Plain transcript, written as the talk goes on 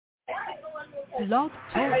Blog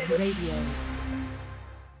Talk Radio.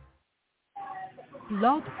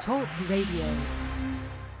 Blog Talk Radio.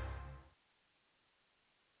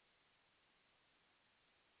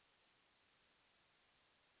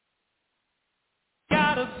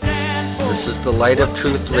 This is the Light of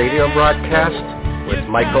Truth radio broadcast with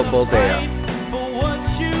Michael Boldea.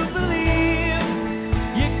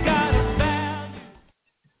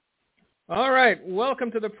 All right, welcome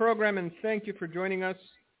to the program and thank you for joining us.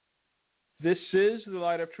 This is the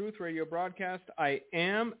Light of Truth radio broadcast. I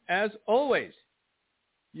am, as always,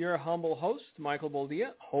 your humble host, Michael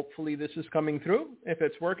Boldea. Hopefully this is coming through. If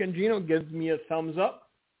it's working, Gino, give me a thumbs up.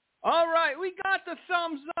 All right, we got the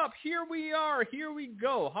thumbs up. Here we are. Here we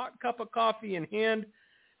go. Hot cup of coffee in hand.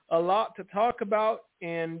 A lot to talk about.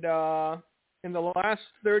 And in the last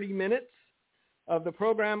 30 minutes of the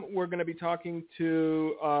program, we're going to be talking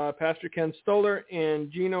to Pastor Ken Stoller and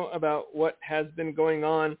Gino about what has been going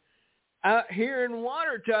on out here in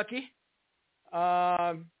Watertucky.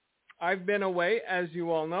 I've been away, as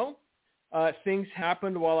you all know. Things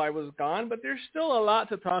happened while I was gone, but there's still a lot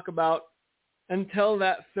to talk about until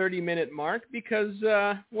that 30-minute mark because,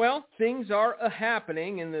 things are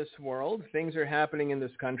happening in this world. Things are happening in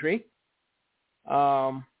this country.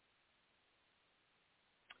 And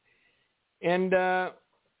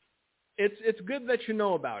it's good that you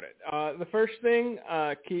know about it. The first thing,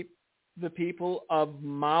 keep the people of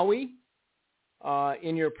Maui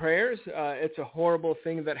in your prayers. It's a horrible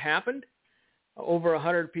thing that happened. Over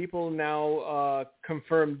 100 people now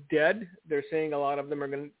confirmed dead. They're saying a lot of them are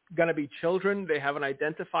going to be children. They haven't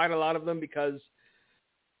identified a lot of them because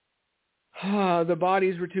the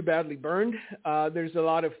bodies were too badly burned. There's a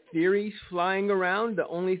lot of theories flying around. The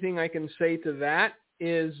only thing I can say to that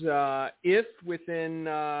is if within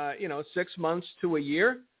 6 months to a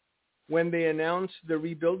year, when they announce the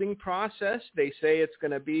rebuilding process, they say it's going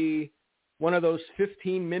to be one of those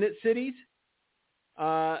 15-minute cities,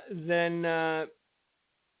 then the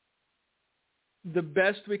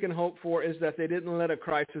best we can hope for is that they didn't let a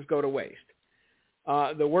crisis go to waste.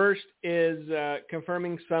 The worst is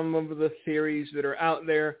confirming some of the theories that are out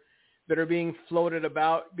there that are being floated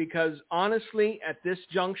about because honestly, at this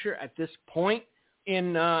juncture, at this point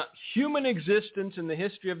in human existence in the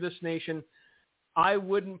history of this nation, I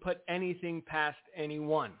wouldn't put anything past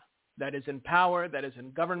anyone that is in power, that is in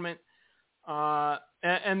government,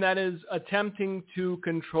 and that is attempting to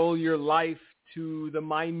control your life to the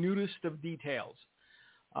minutest of details.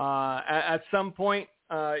 At some point,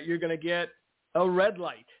 you're going to get a red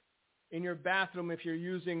light in your bathroom if you're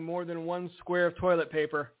using more than one square of toilet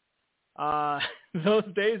paper. Those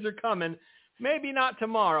days are coming. Maybe not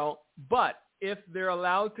tomorrow, but if they're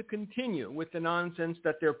allowed to continue with the nonsense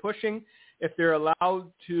that they're pushing, if they're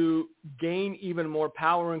allowed to gain even more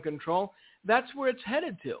power and control, that's where it's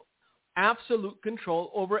headed to. Absolute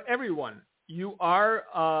control over everyone. You are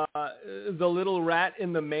the little rat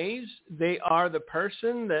in the maze. They are the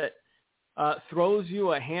person that throws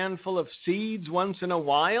you a handful of seeds once in a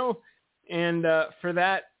while. And for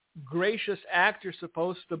that gracious act, you're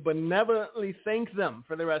supposed to benevolently thank them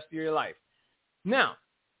for the rest of your life. Now,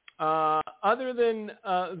 other than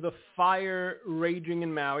the fire raging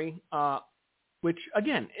in Maui, which,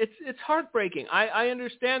 again, it's heartbreaking. I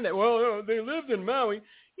understand that, well, they lived in Maui.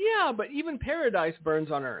 Yeah, but even paradise burns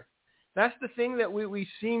on earth. That's the thing that we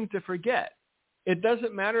seem to forget. It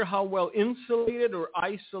doesn't matter how well insulated or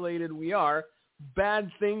isolated we are, bad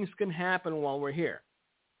things can happen while we're here.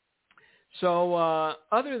 So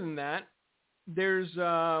other than that, there's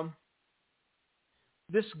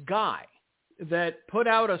this guy that put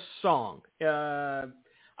out a song.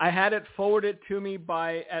 I had it forwarded to me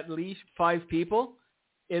by at least 5 people.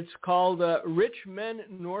 It's called Rich Men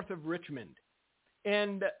North of Richmond.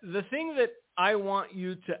 And the thing that I want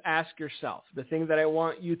you to ask yourself, the thing that I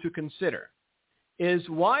want you to consider, is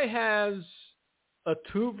why has a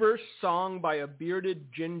 2-verse song by a bearded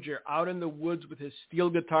ginger out in the woods with his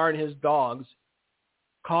steel guitar and his dogs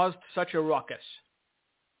caused such a ruckus?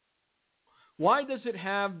 Why does it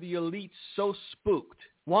have the elite so spooked?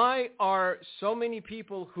 Why are so many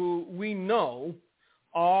people who we know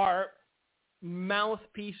are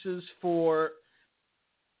mouthpieces for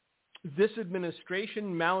this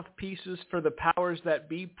administration, mouthpieces for the powers that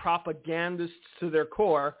be, propagandists to their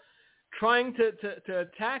core, trying to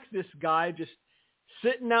attack this guy just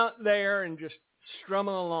sitting out there and just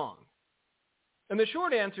strumming along? And the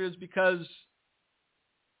short answer is because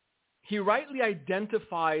he rightly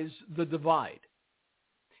identifies the divide.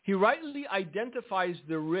 He rightly identifies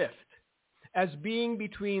the rift as being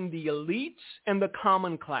between the elites and the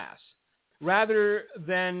common class, rather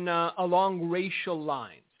than along racial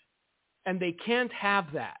lines. And they can't have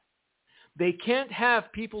that. They can't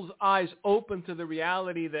have people's eyes open to the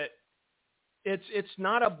reality that it's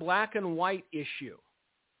not a black and white issue.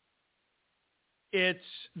 It's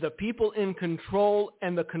the people in control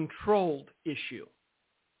and the controlled issue.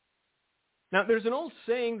 Now, there's an old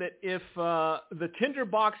saying that if the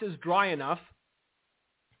tinderbox is dry enough,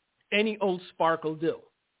 any old spark will do.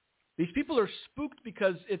 These people are spooked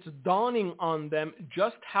because it's dawning on them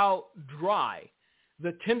just how dry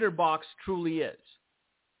the tinderbox truly is.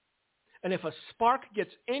 And if a spark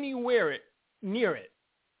gets anywhere near it,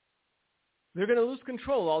 they're going to lose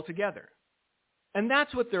control altogether. And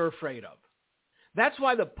that's what they're afraid of. That's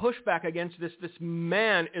why the pushback against this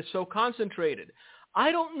man is so concentrated.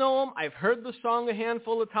 I don't know him. I've heard the song a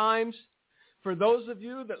handful of times. For those of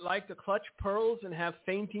you that like to clutch pearls and have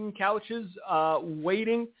fainting couches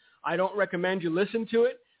waiting, I don't recommend you listen to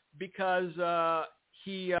it because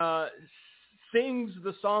he sings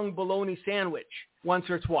the song Bologna Sandwich once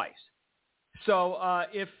or twice. So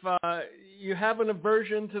if you have an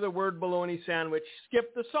aversion to the word bologna sandwich,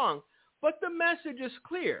 skip the song. But the message is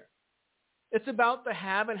clear. It's about the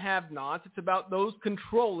have and have-nots. It's about those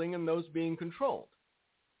controlling and those being controlled.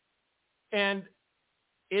 And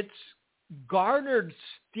it's garnered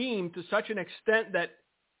steam to such an extent that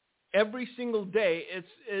every single day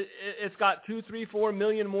it's got 2, 3, 4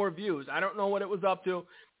 million more views. I don't know what it was up to.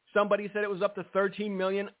 Somebody said it was up to 13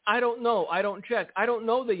 million. I don't know. I don't check. I don't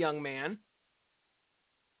know the young man.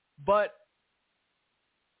 But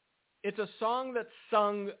it's a song that's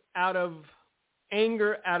sung out of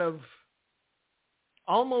anger, out of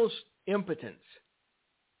almost impotence.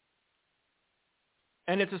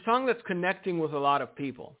 And it's a song that's connecting with a lot of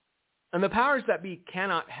people. And the powers that be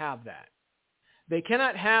cannot have that. They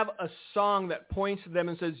cannot have a song that points to them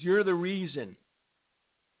and says, you're the reason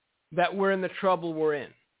that we're in the trouble we're in.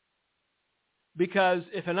 Because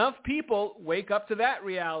if enough people wake up to that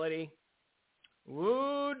reality,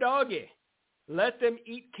 woo doggy, let them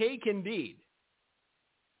eat cake indeed.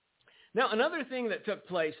 Now, another thing that took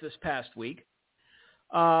place this past week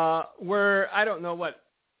were, I don't know what,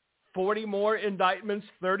 40 more indictments,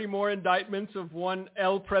 30 more indictments of one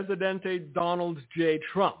El Presidente Donald J.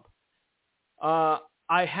 Trump.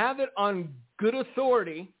 I have it on good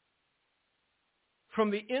authority from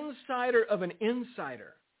the insider of an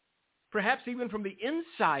insider, perhaps even from the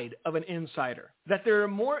inside of an insider, that there are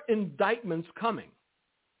more indictments coming.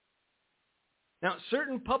 Now,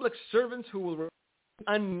 certain public servants who will remain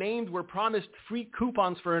unnamed were promised free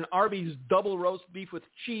coupons for an Arby's double roast beef with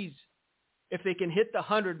cheese if they can hit the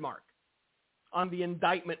 100 mark on the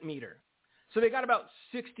indictment meter. So they got about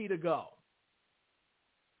 60 to go.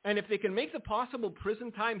 And if they can make the possible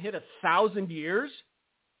prison time hit 1,000 years,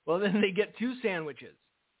 well, then they get 2 sandwiches.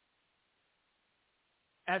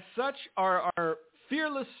 As such, our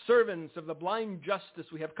fearless servants of the blind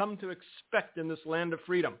justice we have come to expect in this land of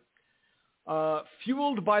freedom,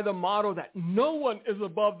 fueled by the motto that no one is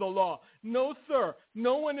above the law. No, sir,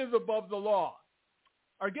 no one is above the law,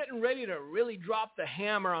 are getting ready to really drop the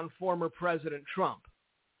hammer on former President Trump.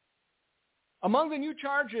 Among the new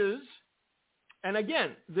charges, and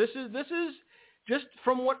again, this is just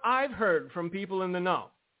from what I've heard from people in the know.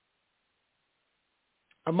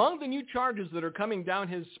 Among the new charges that are coming down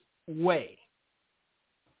his way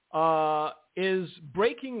is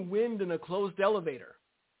breaking wind in a closed elevator.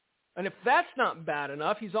 And if that's not bad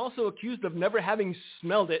enough, he's also accused of never having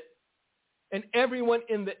smelled it and everyone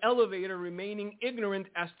in the elevator remaining ignorant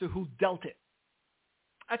as to who dealt it.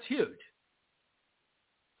 That's huge.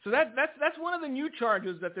 So that's one of the new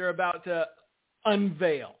charges that they're about to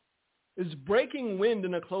unveil, is breaking wind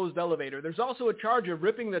in a closed elevator. There's also a charge of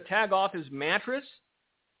ripping the tag off his mattress,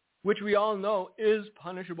 which we all know is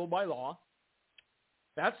punishable by law.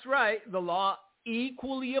 That's right. The law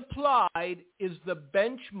equally applied is the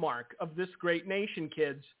benchmark of this great nation,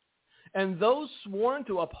 kids. And those sworn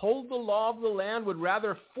to uphold the law of the land would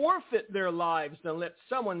rather forfeit their lives than let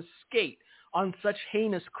someone skate on such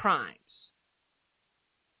heinous crimes.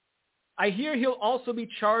 I hear he'll also be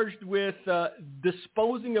charged with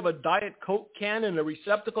disposing of a Diet Coke can in a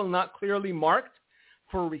receptacle not clearly marked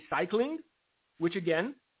for recycling, which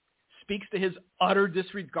again speaks to his utter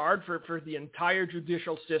disregard for the entire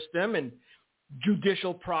judicial system and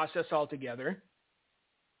judicial process altogether.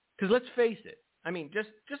 Because let's face it, I mean, just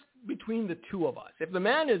between the two of us, if the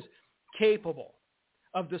man is capable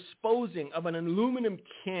of disposing of an aluminum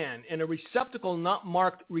can in a receptacle not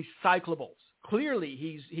marked recyclables, clearly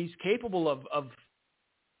he's capable of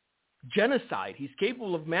genocide. He's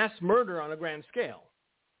capable of mass murder on a grand scale.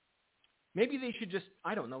 Maybe they should just,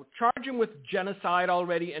 I don't know, charge him with genocide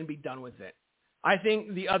already and be done with it. I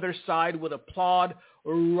think the other side would applaud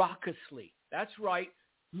raucously. That's right.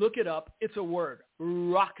 Look it up. It's a word,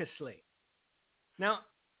 raucously. Now,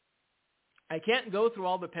 I can't go through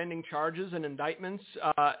all the pending charges and indictments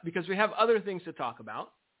because we have other things to talk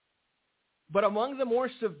about. But among the more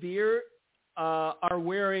severe are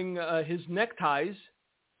wearing his neckties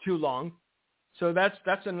too long. So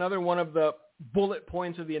that's another one of the bullet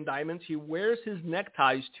points of the indictments. He wears his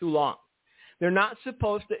neckties too long. They're not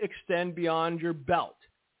supposed to extend beyond your belt.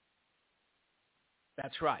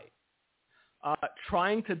 That's right.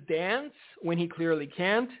 Trying to dance when he clearly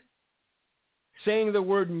can't. Saying the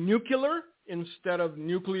word nuclear instead of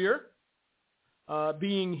nuclear.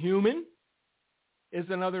 Being human is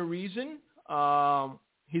another reason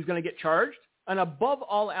he's going to get charged. And above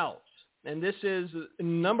all else, and this is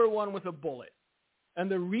number one with a bullet, and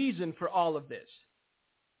the reason for all of this,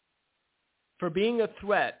 for being a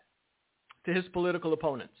threat to his political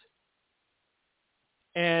opponents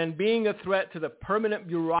and being a threat to the permanent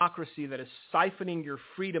bureaucracy that is siphoning your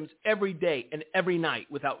freedoms every day and every night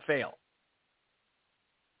without fail.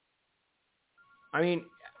 I mean,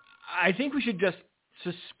 I think we should just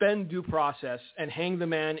suspend due process and hang the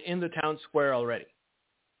man in the town square already.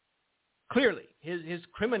 Clearly, his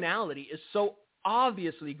criminality is so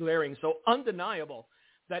obviously glaring, so undeniable,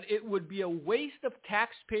 that it would be a waste of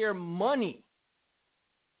taxpayer money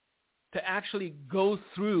to actually go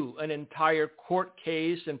through an entire court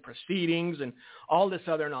case and proceedings and all this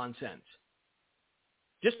other nonsense.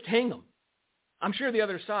 Just hang him. I'm sure the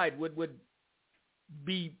other side would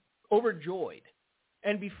be overjoyed.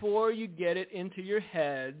 And before you get it into your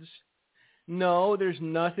heads, no, there's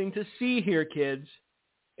nothing to see here, kids.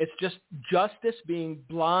 It's just justice being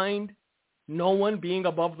blind, no one being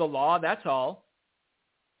above the law, that's all.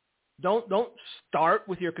 Don't start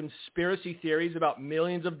with your conspiracy theories about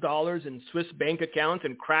millions of dollars in Swiss bank accounts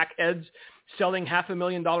and crackheads selling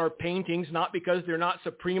 $500,000 paintings, not because they're not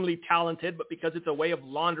supremely talented, but because it's a way of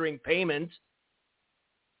laundering payments.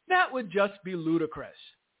 That would just be ludicrous.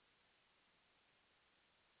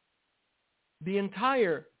 The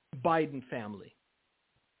entire Biden family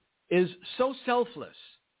is so selfless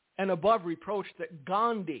and above reproach that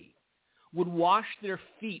Gandhi would wash their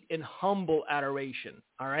feet in humble adoration,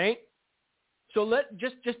 all right? So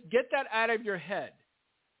just get that out of your head.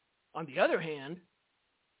 On the other hand,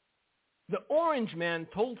 the Orange Man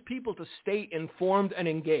told people to stay informed and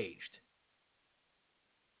engaged.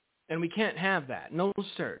 And we can't have that. No,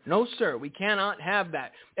 sir. No, sir. We cannot have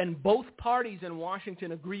that. And both parties in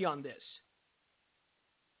Washington agree on this.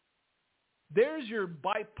 There's your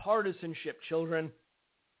bipartisanship, children.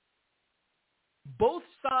 Both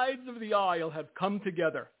sides of the aisle have come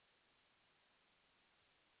together.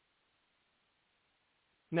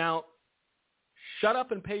 Now, shut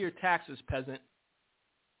up and pay your taxes, peasant.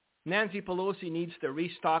 Nancy Pelosi needs to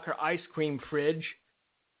restock her ice cream fridge.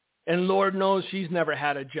 And Lord knows she's never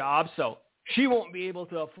had a job, so she won't be able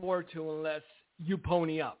to afford to unless you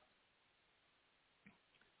pony up.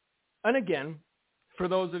 And again, for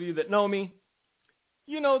those of you that know me,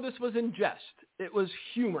 you know this was in jest. It was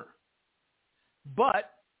humor.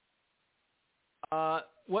 But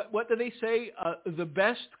what do they say? The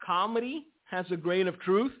best comedy has a grain of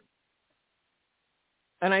truth.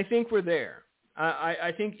 And I think we're there.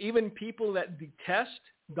 I think even people that detest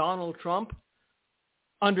Donald Trump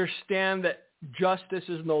understand that justice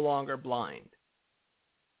is no longer blind.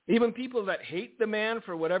 Even people that hate the man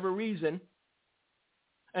for whatever reason,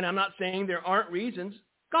 and I'm not saying there aren't reasons,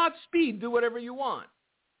 Godspeed, do whatever you want.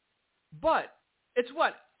 But it's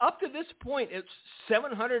what? Up to this point, it's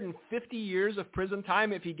 750 years of prison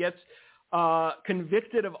time if he gets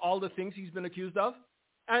convicted of all the things he's been accused of.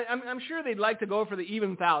 I'm sure they'd like to go for the even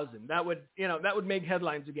 1,000. That would make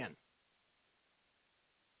headlines again.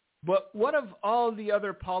 But what of all the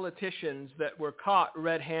other politicians that were caught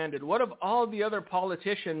red-handed? What of all the other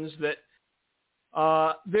politicians that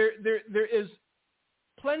there is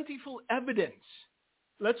plentiful evidence?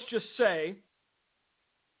 Let's just say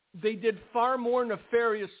they did far more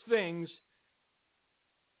nefarious things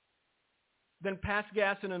than pass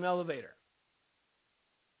gas in an elevator.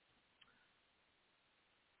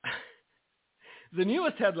 The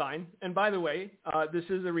newest headline, and by the way, this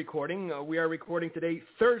is a recording. We are recording today,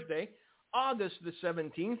 Thursday, August the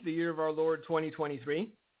 17th, the year of our Lord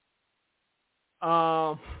 2023.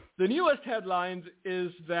 The newest headline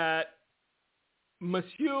is that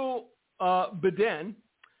Monsieur Biden,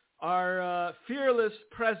 our fearless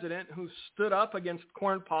president who stood up against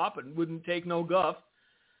Corn Pop and wouldn't take no guff,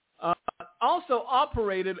 also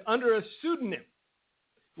operated under a pseudonym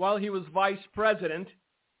while he was vice president.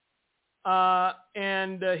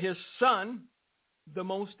 And his son, the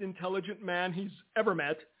most intelligent man he's ever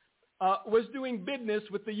met, was doing business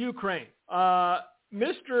with the Ukraine.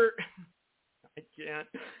 I can't.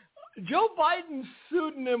 Joe Biden's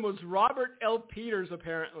pseudonym was Robert L. Peters,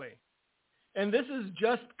 apparently. And this is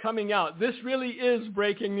just coming out. This really is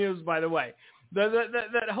breaking news, by the way.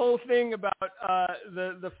 That whole thing about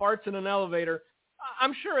the farts in an elevator,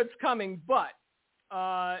 I'm sure it's coming, but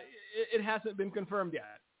it hasn't been confirmed yet.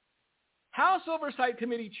 House Oversight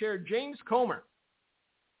Committee Chair James Comer.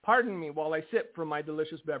 Pardon me while I sip from my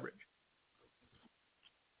delicious beverage.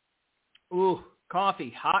 Ooh,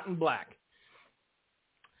 coffee, hot and black.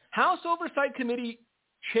 House Oversight Committee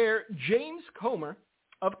Chair James Comer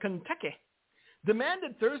of Kentucky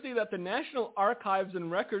demanded Thursday that the National Archives and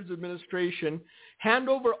Records Administration hand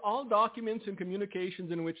over all documents and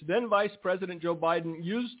communications in which then Vice President Joe Biden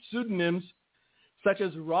used pseudonyms such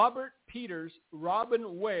as Robert Peters,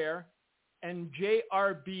 Robin Ware, and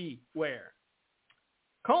J.R.B. Ware.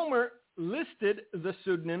 Comer listed the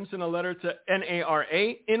pseudonyms in a letter to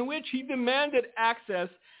NARA in which he demanded access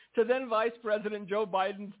to then Vice President Joe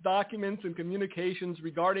Biden's documents and communications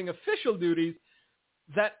regarding official duties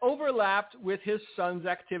that overlapped with his son's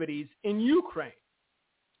activities in Ukraine.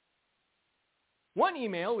 One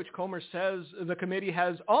email, which Comer says the committee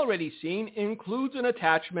has already seen, includes an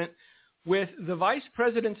attachment with the vice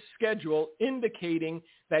president's schedule indicating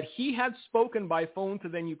that he had spoken by phone to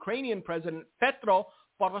then Ukrainian President Petro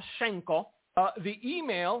Poroshenko. The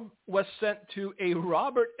email was sent to a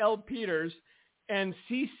Robert L. Peters and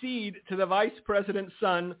CC'd to the vice president's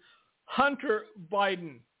son, Hunter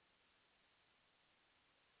Biden.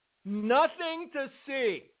 Nothing to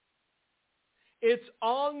see. It's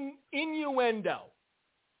all innuendo.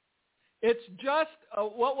 It's just,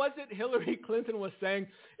 what was it Hillary Clinton was saying?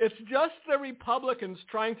 It's just the Republicans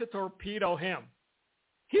trying to torpedo him.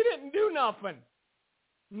 He didn't do nothing.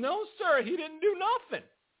 No, sir, he didn't do nothing.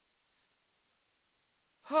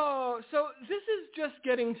 Oh, so this is just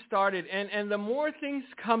getting started, and the more things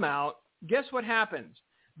come out, guess what happens?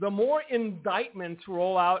 The more indictments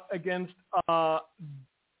roll out against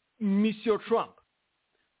Monsieur Trump.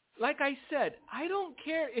 Like I said, I don't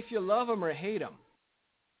care if you love him or hate him.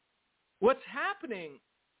 What's happening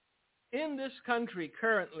in this country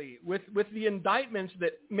currently with the indictments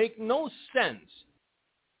that make no sense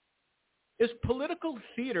is political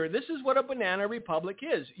theater. This is what a banana republic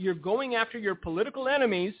is. You're going after your political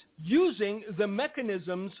enemies using the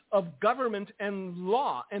mechanisms of government and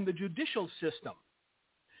law and the judicial system.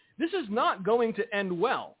 This is not going to end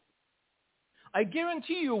well. I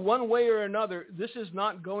guarantee you one way or another, this is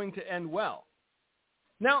not going to end well.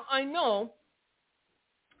 Now, I know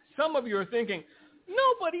some of you are thinking,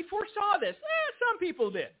 nobody foresaw this. Some people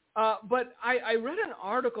did. But I read an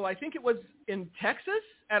article, I think it was in Texas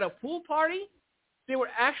at a pool party. They were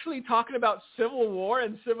actually talking about civil war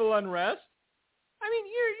and civil unrest. I mean,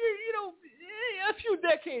 you're a few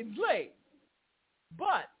decades late.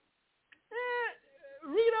 But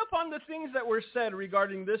read up on the things that were said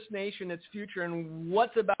regarding this nation, its future, and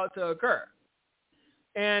what's about to occur.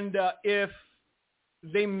 And if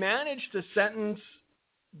they manage to sentence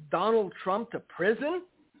Donald Trump to prison,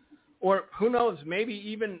 or who knows, maybe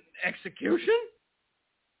even execution?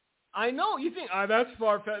 I know you think, that's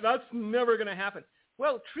far-fetched. That's never going to happen.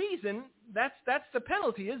 Well, treason, that's the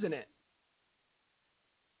penalty, isn't it?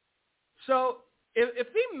 So if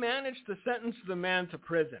they manage to sentence the man to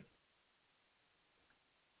prison,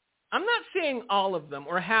 I'm not saying all of them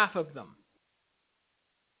or half of them.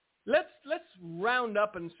 Let's round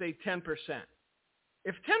up and say 10%.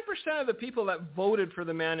 If 10% of the people that voted for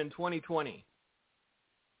the man in 2020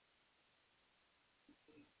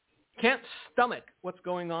 can't stomach what's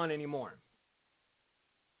going on anymore,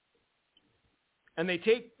 and they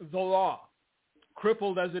take the law,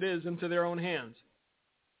 crippled as it is, into their own hands,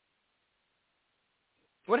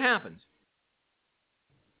 what happens?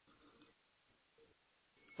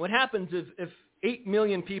 What happens if 8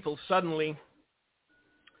 million people suddenly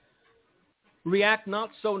react not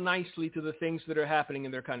so nicely to the things that are happening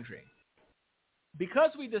in their country? Because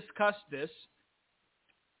we discussed this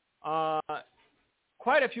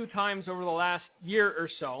quite a few times over the last year or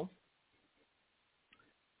so,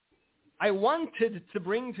 I wanted to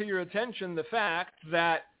bring to your attention the fact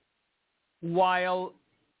that while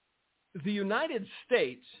the United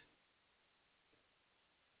States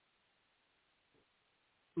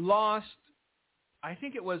lost, I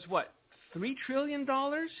think it was, $3 trillion?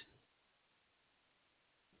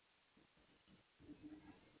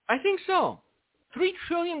 I think so. $3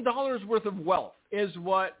 trillion worth of wealth is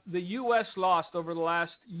what the U.S. lost over the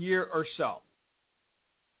last year or so.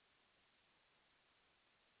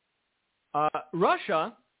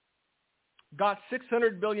 Russia got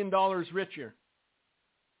 $600 billion richer.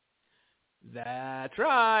 That's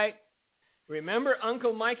right. Remember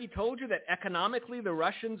Uncle Mikey told you that economically the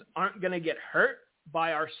Russians aren't going to get hurt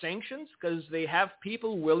by our sanctions because they have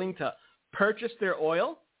people willing to purchase their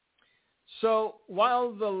oil? So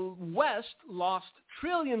while the West lost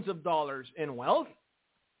trillions of dollars in wealth,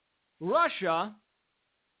 Russia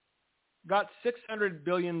got $600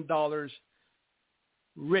 billion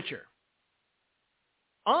richer.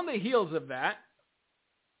 On the heels of that,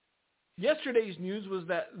 yesterday's news was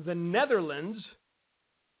that the Netherlands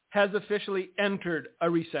has officially entered a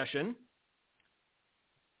recession.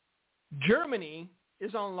 Germany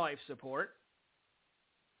is on life support.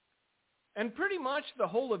 And pretty much the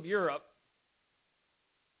whole of Europe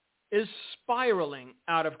is spiraling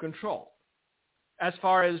out of control as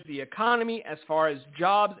far as the economy, as far as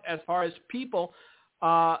jobs, as far as people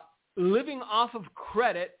living off of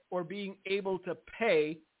credit or being able to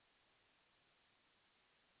pay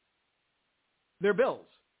their bills.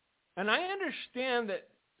 And I understand that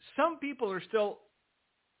some people are still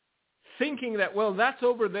thinking that, well, that's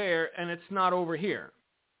over there and it's not over here.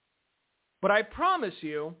 But I promise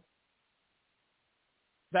you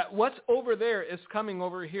that what's over there is coming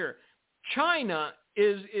over here. China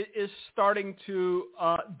is starting to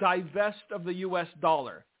divest of the U.S.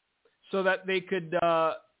 dollar so that they could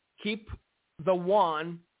keep the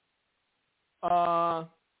yuan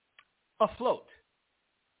afloat.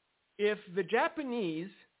 If the Japanese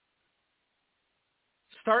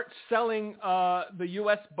start selling the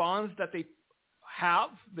U.S. bonds that they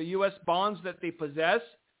have, the U.S. bonds that they possess,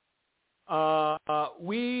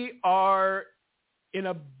 we are in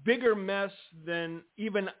a bigger mess than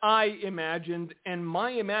even I imagined, and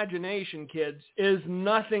my imagination, kids, is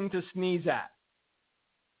nothing to sneeze at.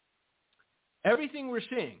 Everything we're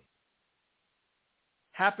seeing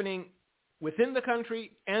happening within the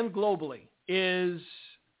country and globally is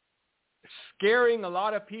scaring a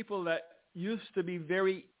lot of people that used to be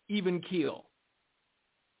very even keel.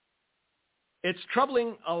 It's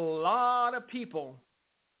troubling a lot of people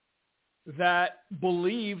that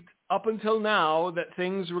believed up until now that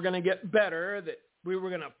things were going to get better, that we were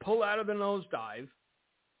going to pull out of the nosedive,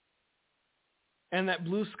 and that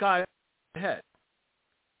blue sky ahead.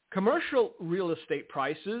 Commercial real estate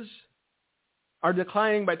prices are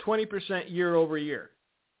declining by 20% year over year.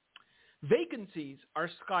 Vacancies are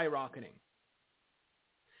skyrocketing.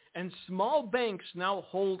 And small banks now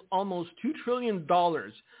hold almost $2 trillion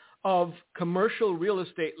of commercial real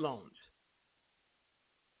estate loans.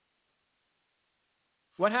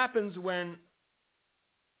 What happens when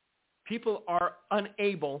people are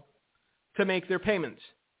unable to make their payments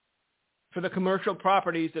for the commercial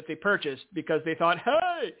properties that they purchased because they thought,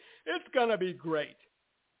 hey, it's going to be great?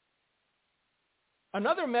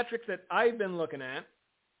 Another metric that I've been looking at,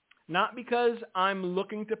 not because I'm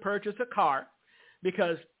looking to purchase a car,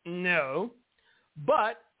 because no,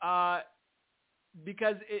 but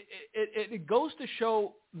because it goes to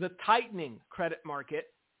show the tightening credit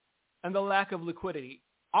market and the lack of liquidity.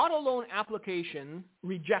 Auto loan application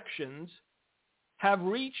rejections have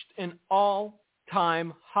reached an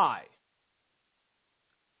all-time high.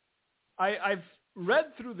 I've read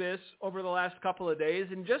through this over the last couple of days,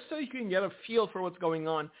 and just so you can get a feel for what's going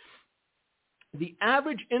on, the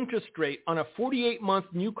average interest rate on a 48-month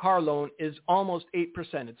new car loan is almost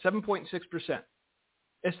 8%. It's 7.6%.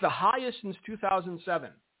 It's the highest since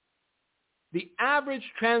 2007. The average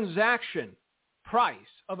transaction price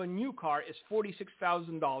of a new car is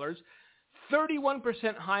 $46,000,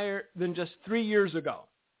 31% higher than just 3 years ago.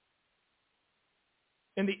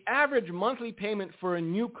 And the average monthly payment for a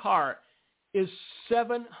new car is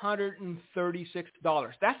 $736.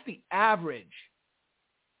 That's the average.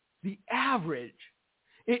 The average.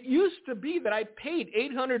 It used to be that I paid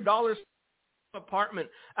 $800 for an apartment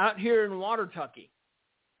out here in Watertucky.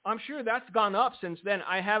 I'm sure that's gone up since then.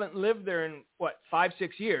 I haven't lived there in, 5-6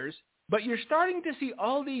 years. But you're starting to see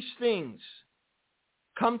all these things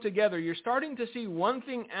come together. You're starting to see one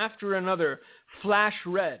thing after another flash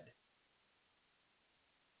red.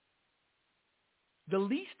 The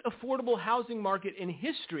least affordable housing market in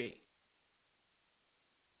history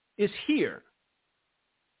is here.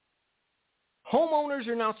 Homeowners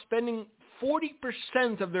are now spending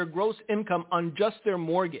 40% of their gross income on just their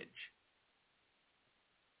mortgage.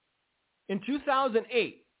 In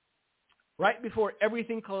 2008, right before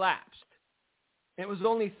everything collapsed, it was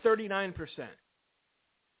only 39%.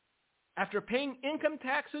 After paying income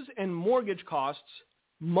taxes and mortgage costs,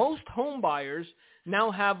 most home buyers now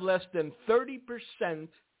have less than 30%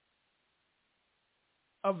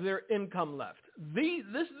 of their income left.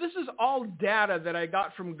 This is all data that I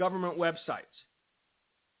got from government websites.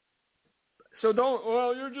 So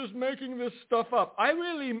you're just making this stuff up. I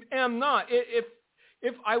really am not. If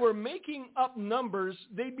if I were making up numbers,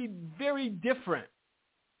 they'd be very different.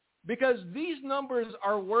 Because these numbers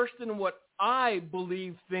are worse than what I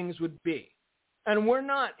believe things would be. And we're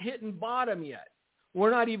not hitting bottom yet.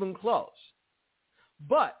 We're not even close.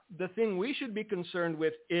 But the thing we should be concerned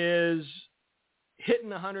with is hitting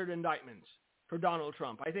 100 indictments for Donald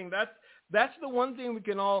Trump. I think that's the one thing we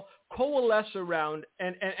can all coalesce around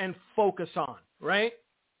and focus on, right?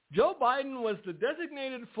 Joe Biden was the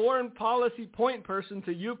designated foreign policy point person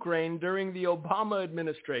to Ukraine during the Obama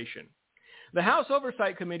administration. The House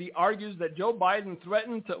Oversight Committee argues that Joe Biden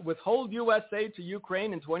threatened to withhold U.S. aid to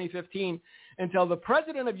Ukraine in 2015 until the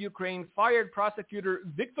president of Ukraine fired prosecutor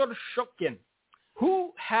Viktor Shokin,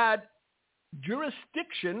 who had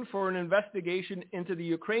jurisdiction for an investigation into the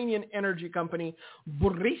Ukrainian energy company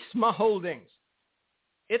Burisma Holdings.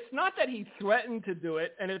 It's not that he threatened to do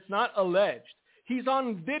it, and it's not alleged. He's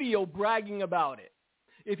on video bragging about it.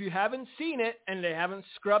 If you haven't seen it and they haven't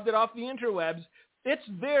scrubbed it off the interwebs, it's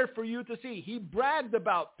there for you to see. He bragged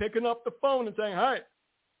about picking up the phone and saying, hey,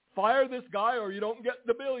 fire this guy or you don't get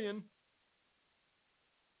the $1 billion.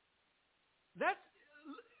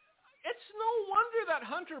 It's no wonder that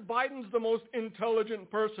Hunter Biden's the most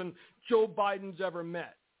intelligent person Joe Biden's ever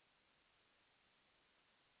met.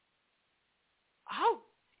 How?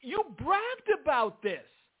 You bragged about this.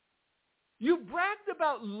 You bragged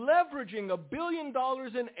about leveraging $1 billion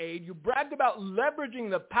in aid. You bragged about leveraging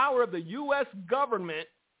the power of the U.S. government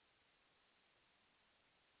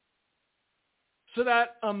so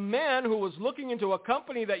that a man who was looking into a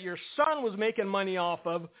company that your son was making money off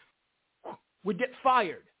of would get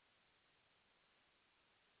fired.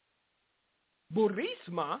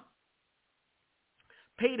 Burisma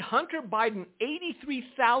paid Hunter Biden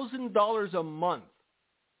 $83,000 a month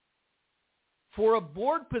for a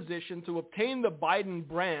board position to obtain the Biden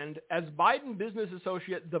brand, as Biden business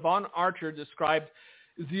associate Devon Archer described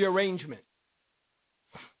the arrangement.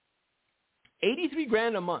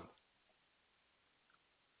 $83,000 a month.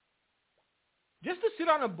 Just to sit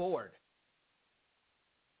on a board.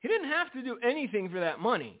 He didn't have to do anything for that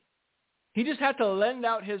money. He just had to lend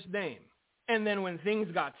out his name. And then when things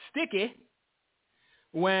got sticky,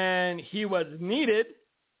 when he was needed,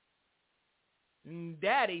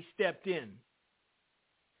 Daddy stepped in.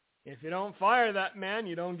 If you don't fire that man,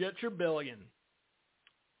 you don't get your $1 billion.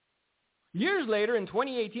 Years later, in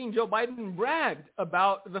 2018, Joe Biden bragged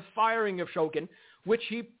about the firing of Shokin, which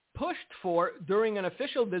he pushed for during an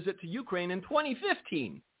official visit to Ukraine in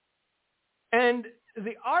 2015. And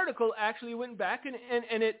the article actually went back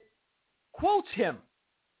and it quotes him.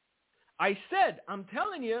 I said, I'm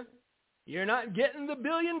telling you, you're not getting the $1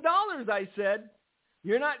 billion, I said.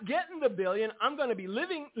 You're not getting the $1 billion. I'm going to be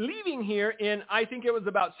leaving here in, I think it was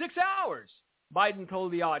about 6 hours, Biden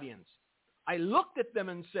told the audience. I looked at them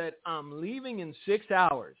and said, I'm leaving in 6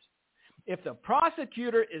 hours. If the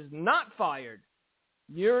prosecutor is not fired,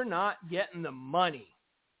 you're not getting the money.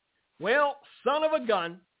 Well, son of a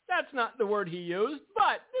gun, that's not the word he used,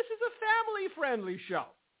 but this is a family-friendly show.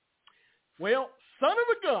 Well, son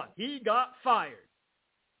of a gun, he got fired.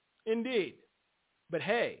 Indeed. But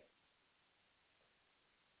hey,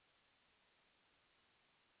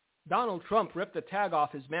 Donald Trump ripped the tag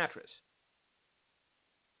off his mattress.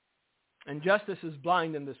 And justice is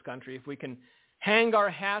blind in this country. If we can hang our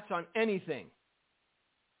hats on anything,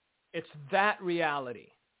 it's that reality.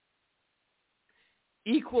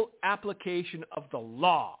 Equal application of the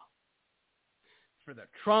law for the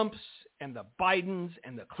Trumps and the Bidens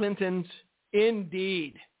and the Clintons.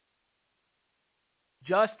 Indeed.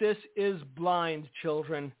 Justice is blind,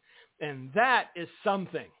 children, and that is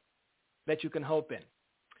something that you can hope in.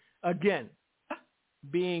 Again,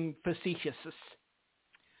 being facetious.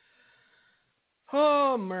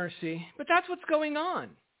 Oh, mercy. But that's what's going on.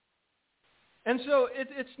 And so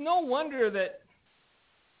it's no wonder that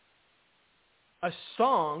a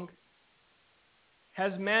song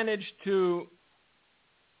has managed to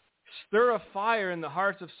stir a fire in the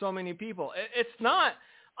hearts of so many people. It's not,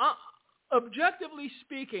 objectively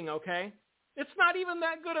speaking, okay, it's not even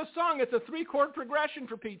that good a song. It's a 3-chord progression,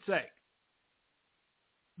 for Pete's sake.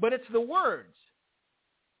 But it's the words.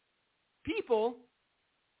 People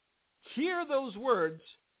hear those words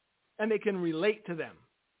and they can relate to them.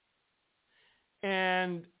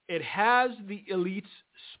 And it has the elites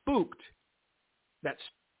spooked that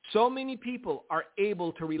so many people are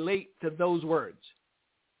able to relate to those words.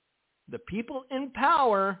 The people in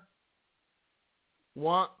power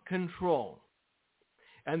want control.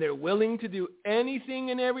 And they're willing to do anything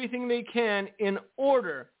and everything they can in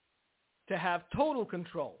order to have total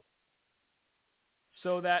control.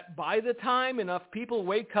 so that by the time enough people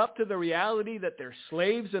wake up to the reality that they're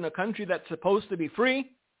slaves in a country that's supposed to be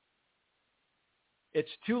free, it's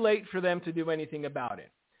too late for them to do anything about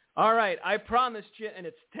it. All right, I promised you, and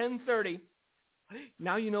it's 10:30.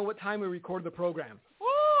 Now you know what time we record the program.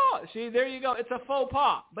 Oh, see, there you go. It's a faux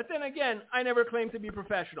pas. But then again, I never claimed to be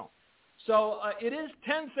professional. So it is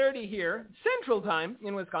 10:30 here, Central Time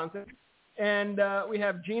in Wisconsin. And we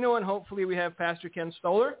have Gino, and hopefully we have Pastor Ken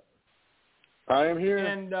Stoller. I am here.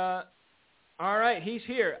 And all right, he's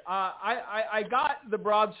here. I got the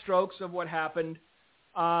broad strokes of what happened.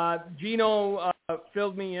 Gino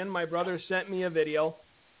filled me in. My brother sent me a video.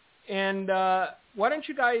 And why don't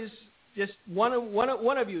you guys just one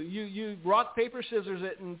of you rock paper scissors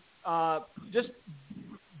it and just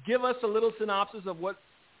give us a little synopsis of what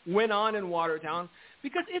went on in Watertown,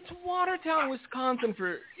 because it's Watertown, Wisconsin.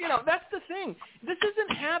 That's the thing. This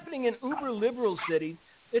isn't happening in uber liberal cities.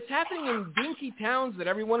 It's happening in dinky towns that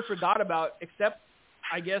everyone forgot about, except,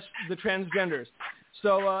 I guess, the transgenders.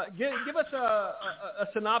 So give us a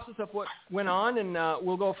synopsis of what went on, and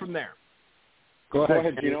we'll go from there. Go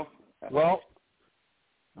ahead, Gino. Well,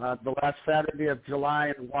 the last Saturday of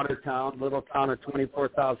July in Watertown, little town of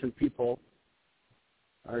 24,000 people,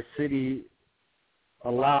 our city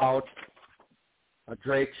allowed a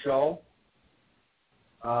drag show,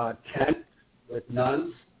 tent with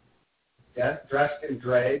nuns dressed in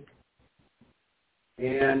drag,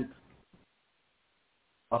 and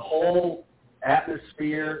a whole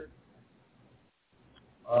atmosphere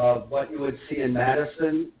of what you would see in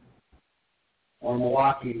Madison or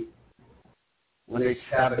Milwaukee when they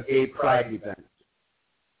have a gay pride event.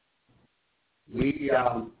 We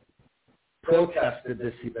protested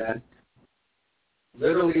this event.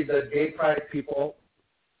 Literally, the gay pride people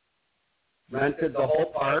rented the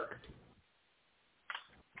whole park.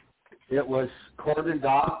 It was cordoned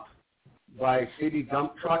off by city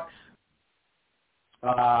dump trucks.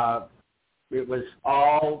 It was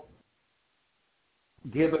all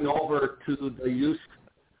given over to the use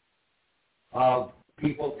of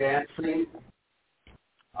people dancing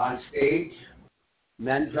on stage,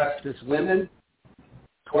 men dressed as women,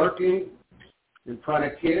 twerking in front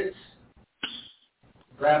of kids,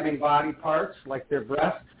 grabbing body parts like their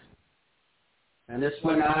breasts. And this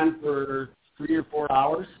went on for 3 or 4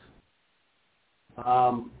 hours.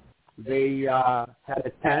 They had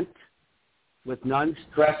a tent with nuns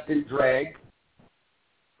dressed in drag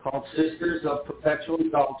called Sisters of Perpetual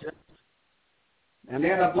Indulgence. And they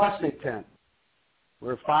had a blessing tent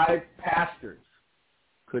where 5 pastors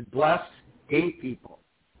could bless gay people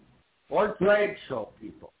or drag show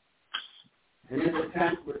people. And in the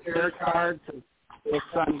tent were tarot cards and books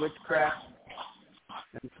on witchcraft,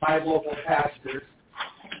 and 5 local pastors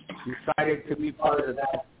decided to be part of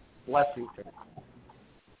that blessing tent.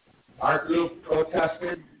 Our group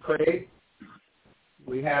protested, prayed.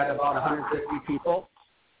 We had about 150 people,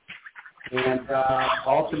 and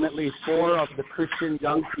ultimately 4 of the Christian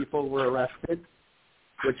young people were arrested,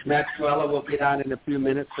 which Maxwell will get on in a few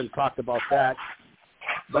minutes and talk about that.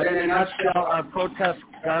 But in a nutshell, our protest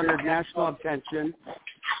garnered national attention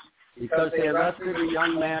because they arrested a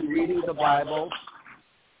young man reading the Bible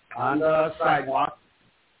on the sidewalk,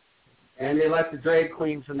 and they let the drag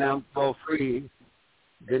queens and them go free,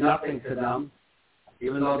 did nothing to them,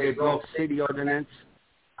 even though they broke city ordinance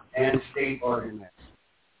and state ordinance.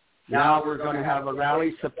 Now we're going to have a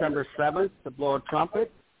rally September 7th to blow a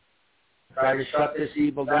trumpet, try to shut this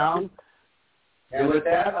evil down. And with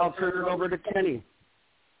that, I'll turn it over to Kenny.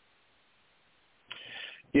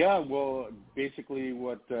 Yeah, well, basically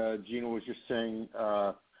what Gino was just saying,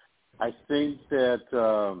 I think that,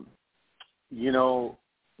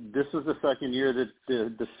 this is the second year that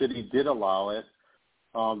the city did allow it.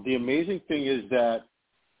 The amazing thing is that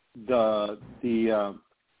the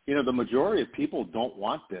majority of people don't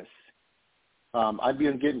want this. I've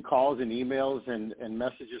been getting calls and emails and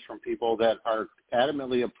messages from people that are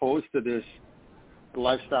adamantly opposed to this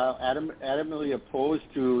lifestyle, adamantly opposed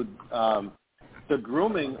to the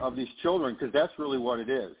grooming of these children, because that's really what it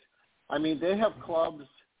is. I mean, they have clubs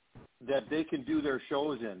that they can do their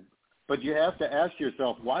shows in, but you have to ask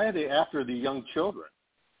yourself, why are they after the young children?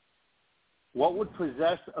 What would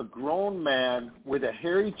possess a grown man with a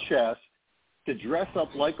hairy chest to dress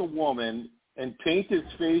up like a woman and paint his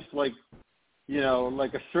face like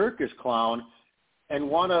a circus clown and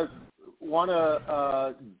want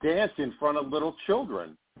to dance in front of little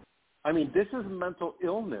children? I mean, this is mental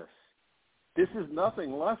illness. This is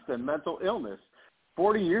nothing less than mental illness.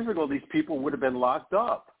 40 years ago, these people would have been locked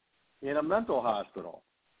up in a mental hospital.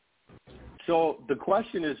 So the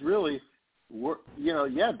question is really,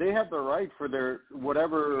 they have the right for their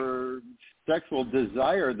whatever sexual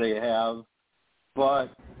desire they have, but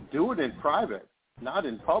do it in private, not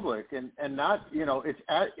in public, and not,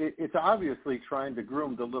 it's obviously trying to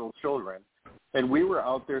groom the little children. And we were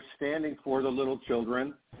out there standing for the little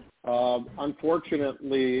children.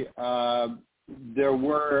 Unfortunately, there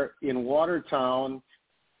were in Watertown,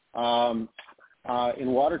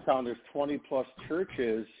 there's 20 plus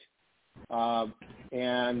churches,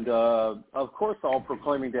 and of course all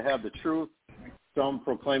proclaiming to have the truth, some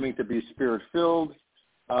proclaiming to be spirit-filled,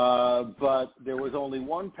 but there was only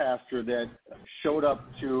one pastor that showed up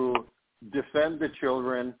to defend the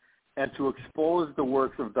children and to expose the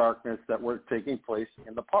works of darkness that were taking place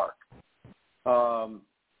in the park.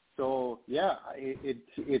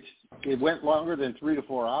 It went longer than 3 to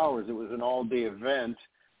 4 hours. It was an all-day event.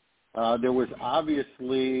 There was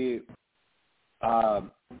obviously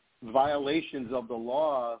violations of the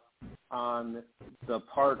law on the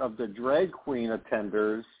part of the drag queen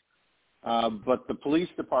attenders, but the police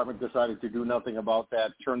department decided to do nothing about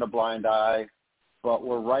that, turn a blind eye, but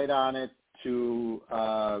we're right on it to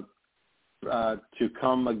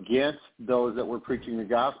come against those that were preaching the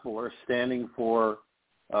gospel or standing for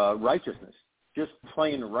righteousness, just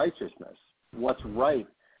plain righteousness, what's right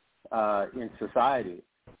in society.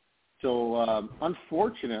 So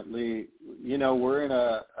unfortunately, we're in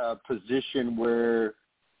a position where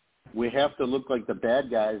we have to look like the bad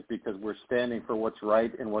guys because we're standing for what's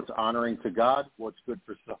right and what's honoring to God, what's good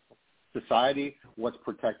for society, what's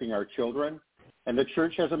protecting our children. And the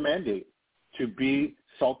church has a mandate to be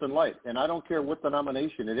salt and light. And I don't care what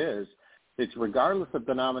denomination it is. It's regardless of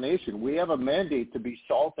denomination. We have a mandate to be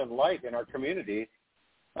salt and light in our community.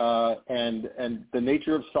 And the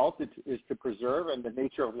nature of salt is to preserve, and the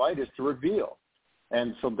nature of light is to reveal.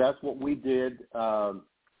 And so that's what we did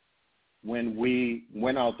when we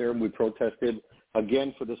went out there and we protested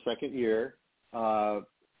again for the second year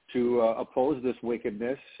to oppose this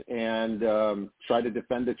wickedness and try to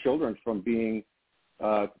defend the children from being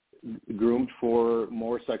groomed for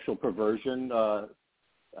more sexual perversion,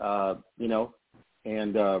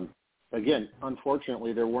 and again,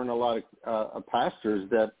 unfortunately, there weren't a lot of pastors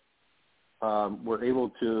that were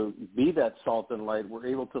able to be that salt and light, were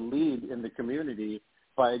able to lead in the community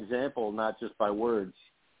by example, not just by words.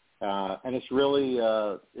 And it's really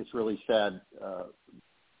sad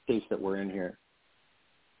case that we're in here.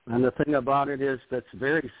 And the thing about it is that's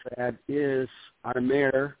very sad is our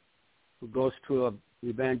mayor, who goes to an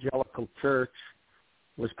evangelical church,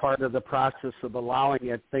 was part of the process of allowing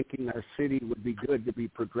it, thinking our city would be good to be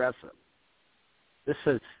progressive. This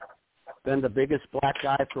has been the biggest black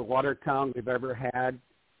eye for Watertown we've ever had.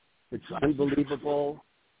 It's unbelievable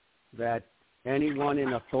that anyone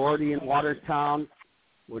in authority in Watertown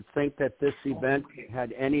would think that this event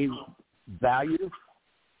had any value.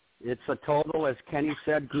 It's a total, as Kenny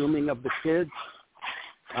said, grooming of the kids.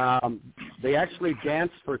 They actually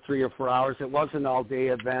danced for 3 or 4 hours. It was an all-day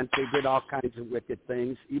event. They did all kinds of wicked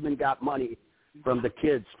things, even got money from the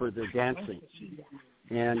kids for their dancing.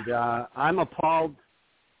 And I'm appalled,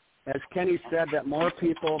 as Kenny said, that more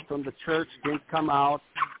people from the church didn't come out,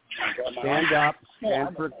 stand up,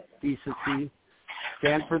 stand for decency,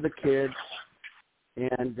 stand for the kids.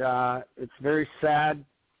 And it's very sad.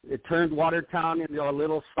 It turned Watertown into a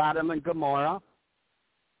little Sodom and Gomorrah.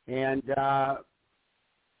 And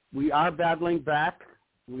we are battling back.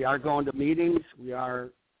 We are going to meetings. We are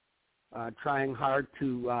trying hard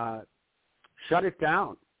to shut it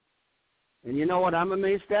down. And you know what I'm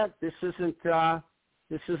amazed at? This is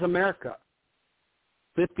America.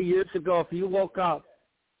 50 years ago, if you woke up,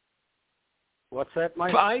 what's that,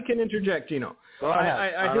 Mike? I can interject, Gino. Go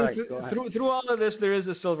ahead. I think through all of this, there is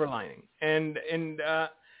a silver lining. And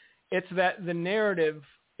it's that the narrative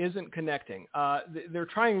isn't connecting. They're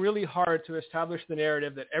trying really hard to establish the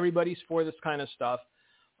narrative that everybody's for this kind of stuff.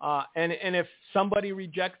 And if somebody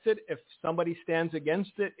rejects it, if somebody stands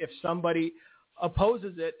against it, if somebody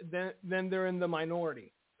opposes it, then they're in the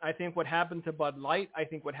minority. I think what happened to Bud Light, I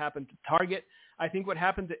think what happened to Target, I think what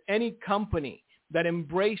happened to any company that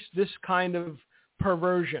embraced this kind of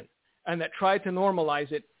perversion and that tried to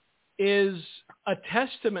normalize it is a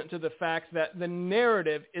testament to the fact that the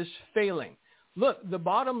narrative is failing. Look, the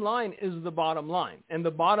bottom line is the bottom line. And the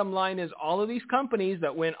bottom line is all of these companies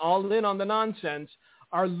that went all in on the nonsense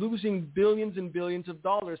are losing billions and billions of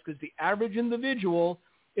dollars because the average individual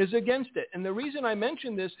is against it. And the reason I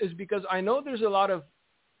mention this is because I know there's a lot of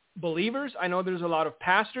believers, I know there's a lot of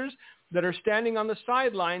pastors that are standing on the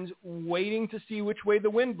sidelines waiting to see which way the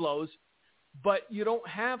wind blows. but you don't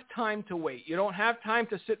have time to wait. You don't have time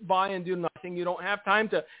to sit by and do nothing. You don't have time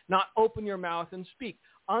to not open your mouth and speak.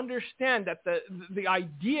 Understand that the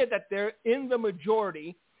idea that they're in the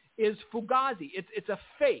majority is fugazi. It's a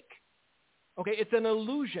fake. Okay, it's an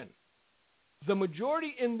illusion. The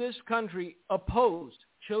majority in this country oppose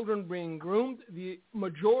children being groomed. The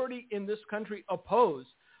majority in this country oppose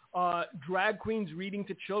drag queens reading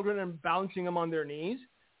to children and bouncing them on their knees,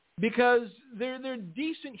 because they're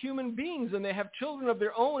decent human beings and they have children of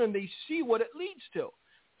their own and they see what it leads to.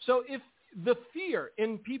 So if the fear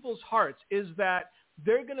in people's hearts is that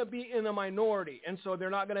they're going to be in a minority and so they're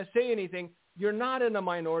not going to say anything, you're not in a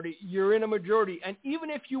minority, you're in a majority. And even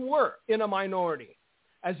if you were in a minority,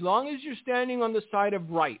 as long as you're standing on the side of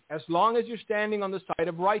right, as long as you're standing on the side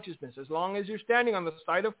of righteousness, as long as you're standing on the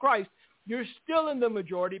side of Christ, you're still in the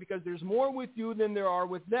majority, because there's more with you than there are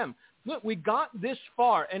with them. Look, we got this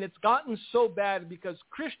far, and it's gotten so bad because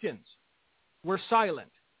Christians were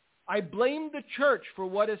silent. I blame the church for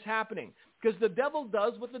what is happening, because the devil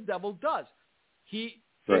does what the devil does. He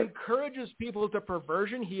encourages people to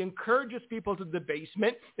perversion. He encourages people to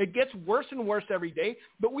debasement. It gets worse and worse every day.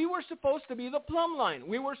 But we were supposed to be the plumb line.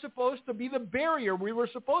 We were supposed to be the barrier. We were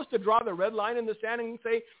supposed to draw the red line in the sand and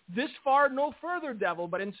say, this far, no further, devil.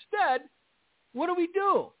 But instead, what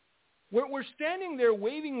do? We're standing there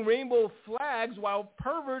waving rainbow flags while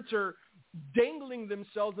perverts are dangling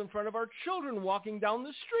themselves in front of our children walking down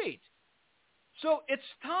the street. So it's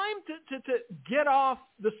time to get off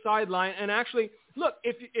the sideline and actually look.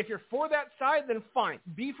 If you're for that side, then fine,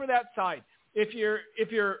 be for that side. If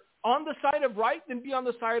you're on the side of right, then be on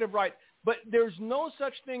the side of right. But there's no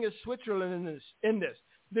such thing as Switzerland in this.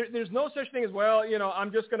 There's no such thing as, well,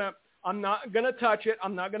 I'm not gonna touch it.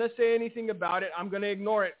 I'm not gonna say anything about it. I'm gonna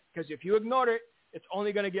ignore it, because if you ignore it, it's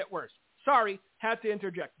only gonna get worse. Sorry, had to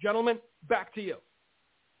interject. Gentlemen, back to you.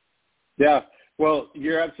 Yeah. Well,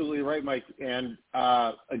 you're absolutely right, Mike. And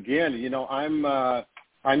again,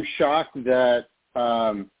 I'm shocked that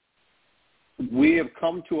we have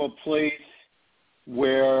come to a place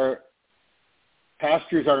where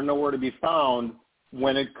pastors are nowhere to be found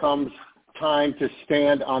when it comes time to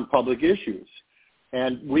stand on public issues.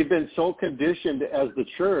 And we've been so conditioned as the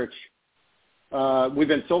church, we've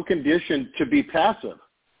been so conditioned to be passive.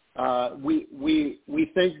 We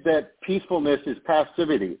think that peacefulness is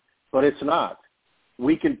passivity, but it's not.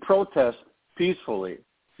 We can protest peacefully.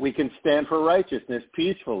 We can stand for righteousness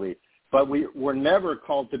peacefully, but we're never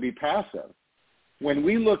called to be passive. When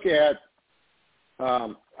we look at,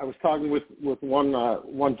 I was talking with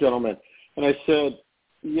one gentleman, and I said,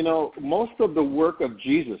 most of the work of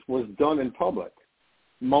Jesus was done in public.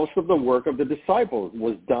 Most of the work of the disciples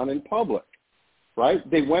was done in public, right?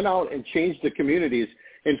 They went out and changed the communities.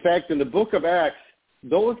 In fact, in the book of Acts,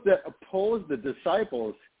 those that opposed the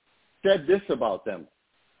disciples said this about them.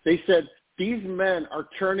 They said, these men are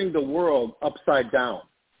turning the world upside down.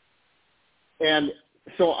 And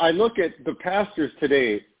so I look at the pastors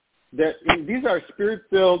today, that these are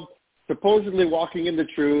spirit-filled, supposedly walking in the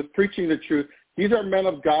truth, preaching the truth. These are men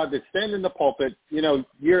of God that stand in the pulpit,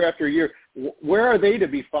 year after year. Where are they to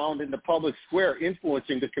be found in the public square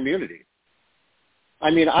influencing the community? I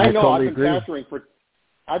mean, I know I've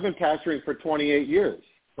been pastoring for 28 years,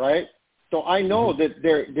 right? So I know that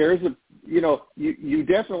there's a, you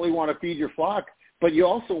definitely want to feed your flock, but you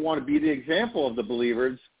also want to be the example of the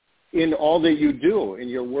believers in all that you do, in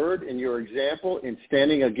your word, in your example, in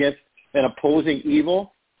standing against and opposing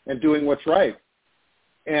evil and doing what's right.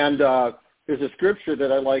 And there's a scripture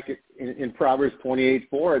that I like in Proverbs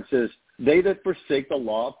 28:4. It says, they that forsake the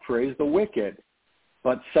law praise the wicked,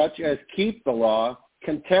 but such as keep the law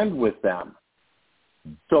contend with them.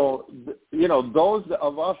 So, those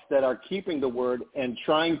of us that are keeping the word and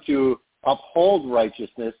trying to uphold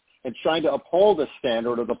righteousness and trying to uphold the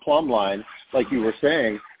standard of the plumb line, like you were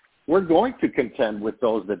saying, we're going to contend with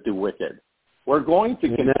those that do wicked. We're going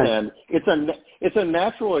to contend. It's a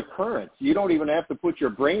natural occurrence. You don't even have to put your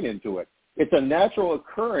brain into it. It's a natural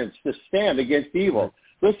occurrence to stand against evil.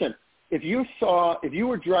 Listen, if you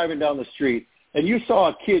were driving down the street and you saw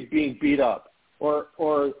a kid being beat up,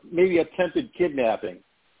 or maybe attempted kidnapping,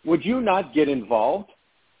 would you not get involved?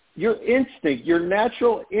 Your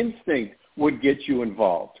natural instinct would get you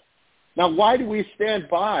involved. Now, why do we stand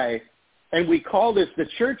by and we call this, the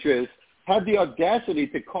churches have the audacity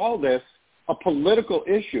to call this a political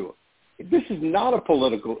issue? This is not a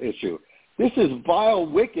political issue. This is vile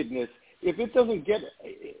wickedness. It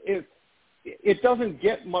doesn't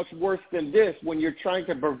get much worse than this when you're trying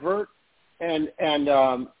to pervert and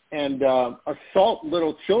assault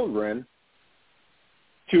little children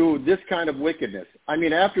to this kind of wickedness. I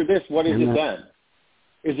mean, after this, what is it then?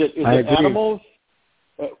 Is it animals?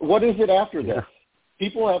 What is it after this?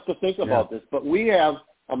 People have to think about this. But we have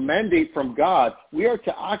a mandate from God. We are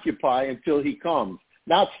to occupy until he comes,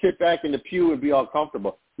 not sit back in the pew and be all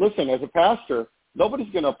comfortable. Listen, as a pastor,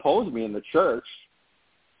 nobody's going to oppose me in the church.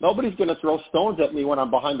 Nobody's going to throw stones at me when I'm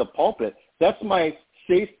behind the pulpit. That's my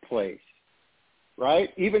safe place, right?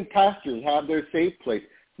 Even pastors have their safe place.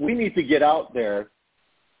 We need to get out there,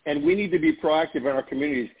 and we need to be proactive in our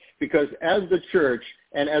communities, because as the church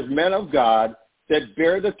and as men of God that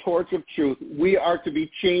bear the torch of truth, we are to be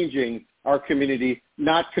changing our community,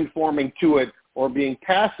 not conforming to it or being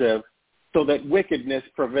passive so that wickedness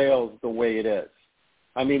prevails the way it is.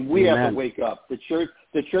 I mean, we have to wake up. The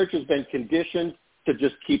church has been conditioned to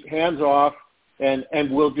just keep hands off, and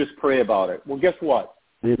we'll just pray about it. Well, guess what?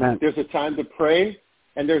 Amen. There's a time to pray,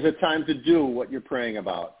 and there's a time to do what you're praying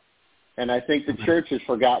about. And I think the church has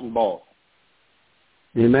forgotten both.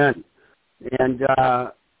 Amen. And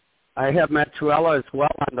I have Matt Truella as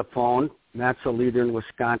well on the phone. Matt's a leader in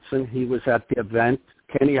Wisconsin. He was at the event.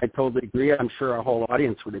 Kenny, I totally agree. I'm sure our whole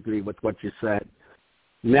audience would agree with what you said.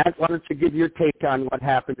 Matt, why don't you give your take on what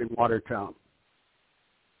happened in Watertown?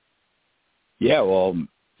 Yeah, well,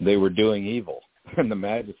 they were doing evil, and the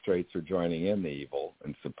magistrates are joining in the evil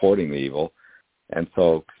and supporting the evil. And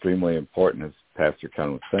so extremely important, as Pastor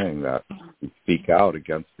Ken was saying, that we speak out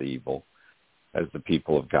against the evil as the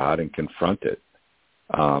people of God and confront it.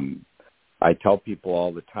 I tell people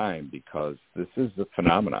all the time, because this is a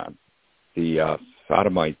phenomenon. The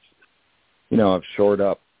Sodomites, have shored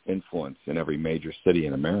up influence in every major city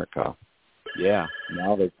in America. Yeah,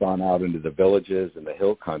 now they've gone out into the villages and the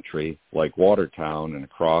hill country like Watertown and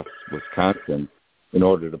across Wisconsin in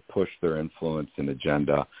order to push their influence and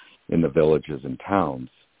agenda in the villages and towns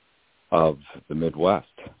of the Midwest.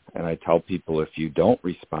 And I tell people, if you don't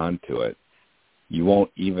respond to it, you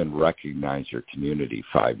won't even recognize your community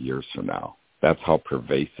 5 years from now. That's how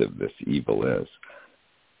pervasive this evil is.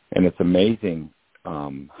 And it's amazing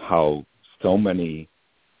how so many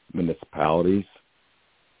municipalities,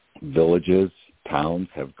 villages, towns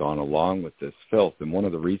have gone along with this filth. And one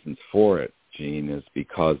of the reasons for it, Gene, is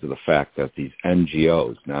because of the fact that these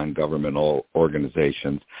NGOs, non-governmental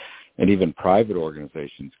organizations, and even private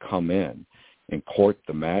organizations come in and court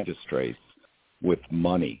the magistrates with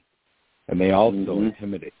money. And they also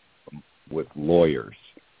intimidate them with lawyers.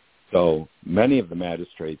 So many of the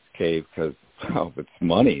magistrates cave because, if it's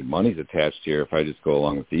money's attached here if I just go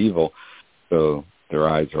along with the evil. So their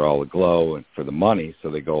eyes are all aglow and for the money, so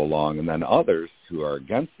they go along. And then others who are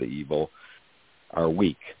against the evil are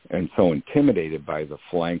weak and so intimidated by the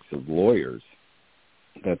flanks of lawyers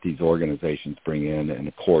that these organizations bring in. And,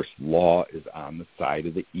 of course, law is on the side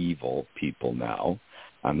of the evil people now,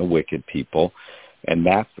 on the wicked people. And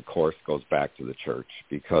that, of course, goes back to the church,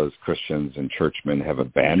 because Christians and churchmen have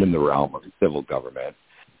abandoned the realm of civil government.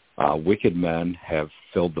 Wicked men have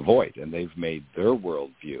filled the void, and they've made their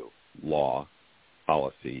worldview law,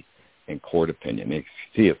 policy, and court opinion. They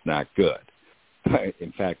see it's not good.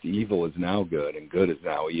 In fact, evil is now good, and good is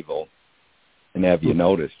now evil. And have you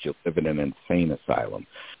noticed, you live in an insane asylum.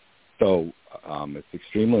 So it's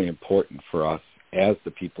extremely important for us as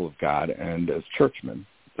the people of God and as churchmen,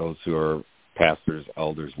 those who are pastors,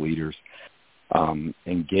 elders, leaders,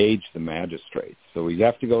 engage the magistrates. So we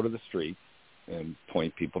have to go to the streets and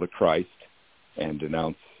point people to Christ and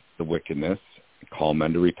denounce the wickedness, call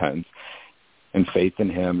men to repentance and faith in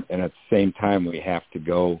him. And at the same time, we have to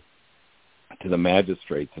go to the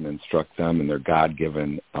magistrates and instruct them in their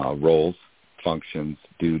God-given roles, functions,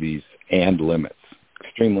 duties, and limits.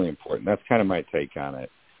 Extremely important. That's kind of my take on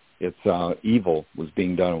it. It's evil was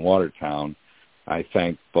being done in Watertown. I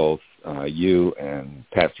thank both you and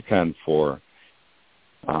Pastor Ken for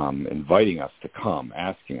inviting us to come,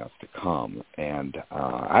 asking us to come. And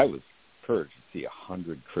I was encouraged to see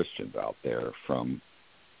 100 Christians out there from,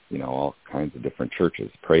 all kinds of different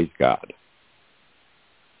churches. Praise God.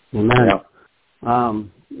 Amen. Yeah.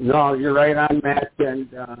 No, you're right on, Matt. And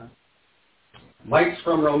Mike's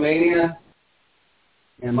from Romania.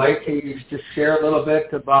 And Mike, can you just share a little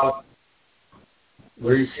bit about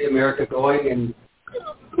where you see America going? And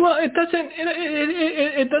well, it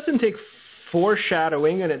doesn't take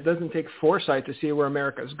foreshadowing, and it doesn't take foresight to see where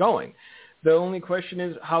America is going. The only question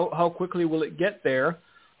is how quickly will it get there,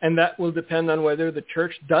 and that will depend on whether the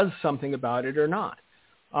church does something about it or not.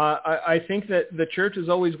 I think that the church is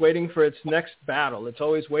always waiting for its next battle. It's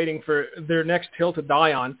always waiting for their next hill to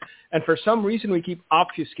die on. And for some reason, we keep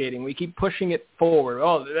obfuscating. We keep pushing it forward.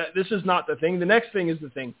 Oh, this is not the thing. The next thing is the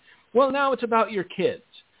thing. Well, now it's about your kids.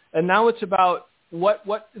 And now it's about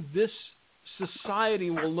what this society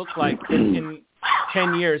will look like in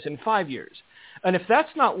 10 years, in 5 years. And if that's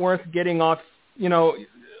not worth getting off,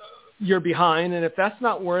 you're behind, and if that's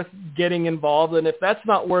not worth getting involved, and if that's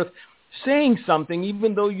not worth saying something,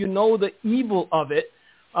 even though you know the evil of it,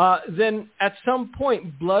 then at some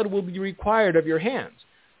point blood will be required of your hands,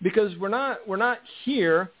 because we're not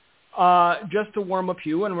here just to warm a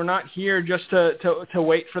pew, and we're not here just to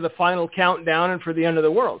wait for the final countdown and for the end of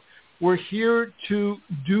the world. We're here to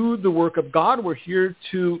do the work of God. We're here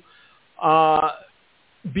to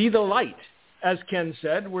be the light, as Ken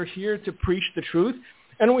said. We're here to preach the truth,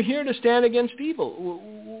 and we're here to stand against evil.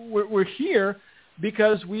 We're here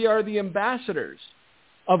because we are the ambassadors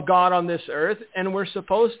of God on this earth, and we're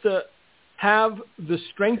supposed to have the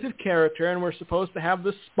strength of character, and we're supposed to have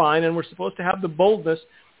the spine, and we're supposed to have the boldness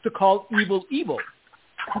to call evil evil.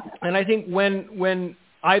 And I think when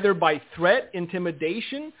either by threat,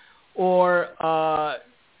 intimidation, or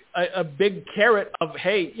a big carrot of,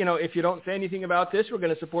 hey, if you don't say anything about this, we're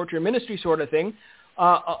going to support your ministry sort of thing,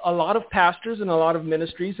 a lot of pastors and a lot of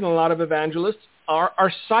ministries and a lot of evangelists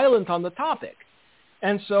are silent on the topic.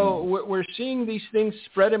 And so we're seeing these things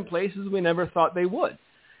spread in places we never thought they would.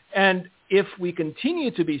 And if we continue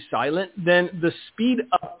to be silent, then the speed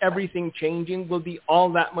of everything changing will be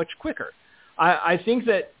all that much quicker. I think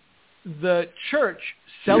that the church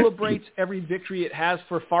celebrates every victory it has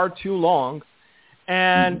for far too long,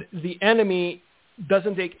 and the enemy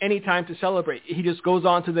doesn't take any time to celebrate. He just goes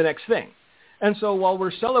on to the next thing. And so while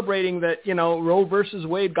we're celebrating that, Roe versus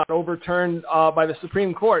Wade got overturned by the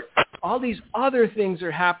Supreme Court, all these other things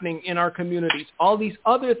are happening in our communities. All these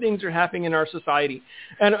other things are happening in our society.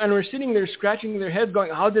 And we're sitting there scratching their heads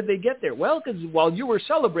going, how did they get there? Well, because while you were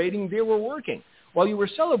celebrating, they were working. While you were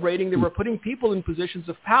celebrating, they were putting people in positions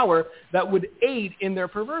of power that would aid in their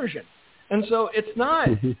perversion. And so it's not,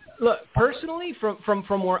 look, personally,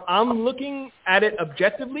 from where I'm looking at it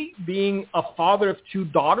objectively, being a father of two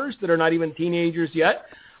daughters that are not even teenagers yet,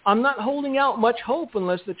 I'm not holding out much hope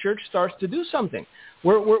unless the church starts to do something.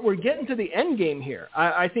 We're getting to the end game here.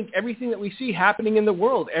 I think everything that we see happening in the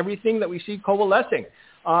world, everything that we see coalescing.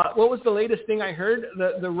 What was the latest thing I heard?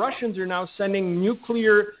 The Russians are now sending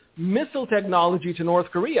nuclear missile technology to North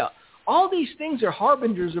Korea. All these things are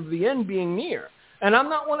harbingers of the end being near. And I'm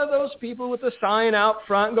not one of those people with a sign out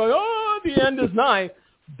front going, oh, the end is nigh.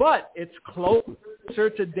 But it's closer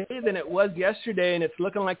today than it was yesterday, and it's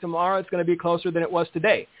looking like tomorrow it's going to be closer than it was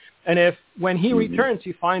today. And if when he returns,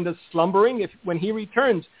 he finds us slumbering, when he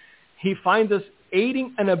returns, he finds us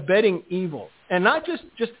aiding and abetting evil. And not just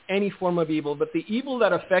any form of evil, but the evil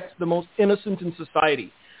that affects the most innocent in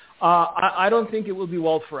society. I don't think it will be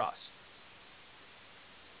well for us.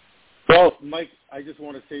 Well, Mike, I just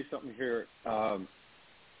want to say something here.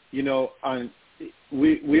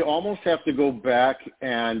 We almost have to go back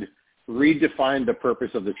and redefine the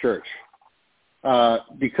purpose of the church.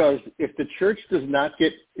 Because if the church does not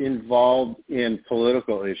get involved in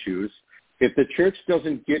political issues, if the church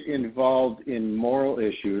doesn't get involved in moral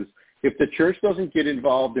issues, if the church doesn't get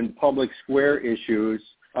involved in public square issues,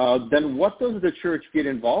 then what does the church get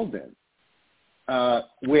involved in?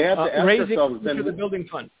 We have to ask ourselves. Raising for the building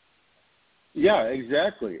fund. Yeah,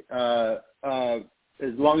 exactly. As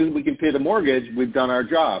long as we can pay the mortgage, we've done our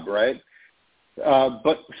job, right?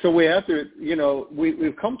 But so we have to,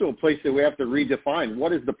 we've come to a place that we have to redefine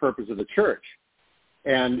what is the purpose of the church.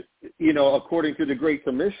 And, according to the Great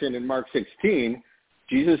Commission in Mark 16,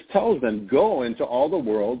 Jesus tells them, go into all the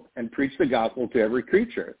world and preach the gospel to every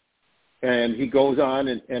creature. And he goes on,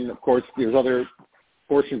 and of course, there's other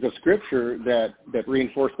portions of Scripture that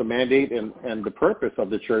reinforce the mandate and the purpose of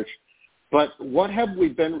the church. But what have we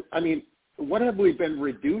been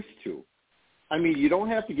reduced to? I mean, you don't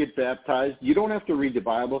have to get baptized. You don't have to read the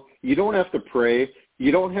Bible. You don't have to pray.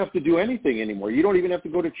 You don't have to do anything anymore. You don't even have to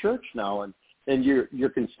go to church now, and you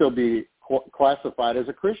can still be classified as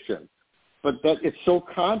a Christian. But it's so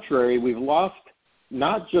contrary. We've lost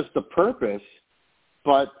not just the purpose,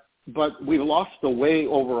 but we've lost the way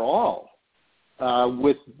overall,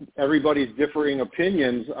 with everybody's differing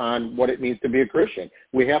opinions on what it means to be a Christian.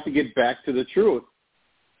 We have to get back to the truth.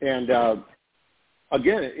 And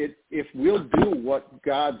again, if we'll do what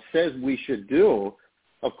God says we should do,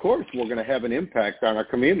 of course we're going to have an impact on our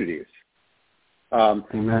communities.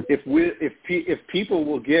 If people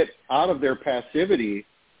will get out of their passivity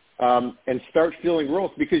and start feeling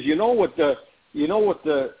roles, because you know what the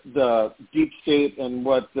deep state and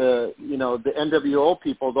what the NWO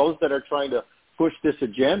people, those that are trying to push this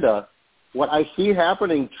agenda, what I see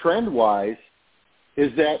happening trend-wise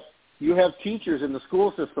is that you have teachers in the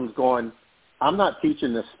school systems going, I'm not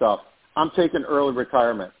teaching this stuff. I'm taking early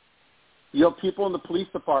retirement. You have people in the police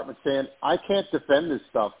department saying, I can't defend this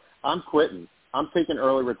stuff. I'm quitting. I'm taking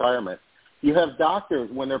early retirement. You have doctors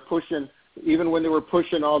when they're pushing, even when they were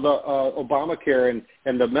pushing all the Obamacare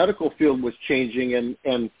and the medical field was changing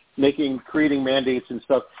and creating mandates and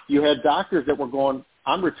stuff. You had doctors that were going,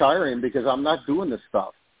 I'm retiring because I'm not doing this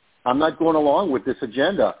stuff. I'm not going along with this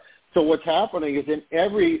agenda. So what's happening is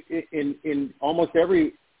in almost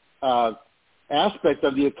every aspect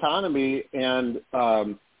of the economy and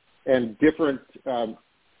different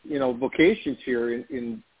vocations here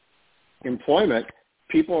in employment,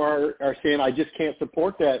 people are saying, I just can't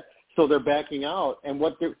support that, so they're backing out. And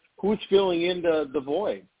who's filling in the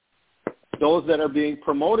void? Those that are being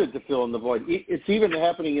promoted to fill in the void. It's even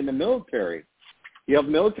happening in the military. You have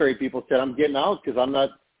military people say, I'm getting out because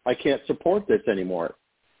I can't support this anymore,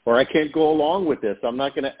 or I can't go along with this. I'm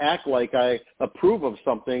not going to act like I approve of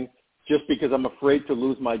something just because I'm afraid to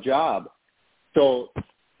lose my job. So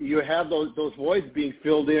you have those voids being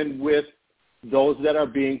filled in with those that are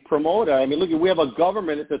being promoted. I mean, look, we have a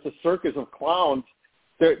government that's a circus of clowns.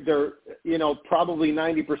 They're probably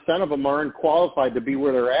 90% of them aren't qualified to be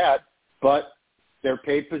where they're at, but they're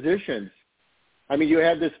paid positions. I mean, you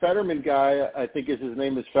had this Fetterman guy, I think his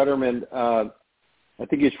name is Fetterman. I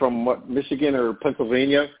think he's from Michigan or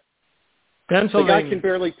Pennsylvania. The guy can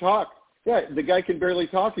barely talk. Yeah, the guy can barely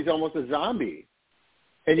talk. He's almost a zombie.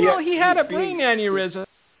 And he had a brain aneurysm.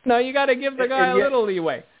 No, you got to give the guy a little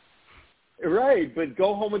leeway. Right, but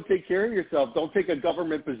go home and take care of yourself. Don't take a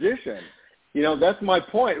government position. That's my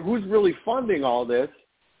point. Who's really funding all this?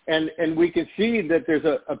 And we can see that there's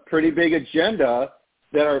a pretty big agenda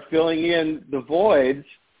that are filling in the voids,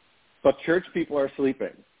 but church people are sleeping.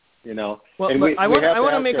 Well, I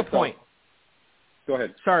want to make a point. Go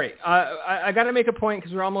ahead. Sorry, I got to make a point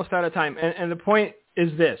because we're almost out of time. And the point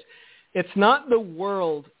is this. It's not the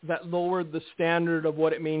world that lowered the standard of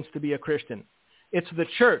what it means to be a Christian. It's the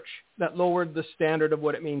church that lowered the standard of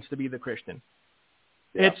what it means to be the Christian.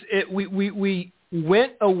 Yeah. We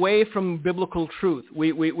went away from biblical truth.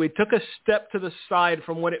 We took a step to the side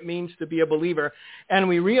from what it means to be a believer, and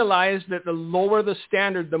we realized that the lower the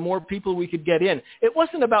standard, the more people we could get in. It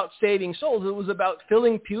wasn't about saving souls. It was about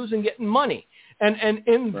filling pews and getting money. And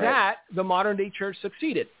in that, the modern-day church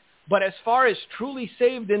succeeded. But as far as truly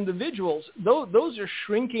saved individuals, those are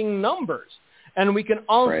shrinking numbers. And we can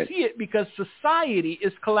all see it because society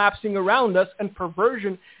is collapsing around us and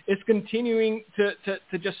perversion is continuing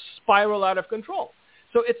to just spiral out of control.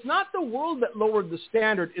 So it's not the world that lowered the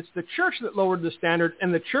standard. It's the church that lowered the standard,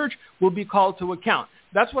 and the church will be called to account.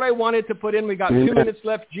 That's what I wanted to put in. We got 2 minutes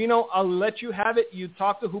left. Gino, I'll let you have it. You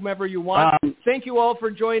talk to whomever you want. Thank you all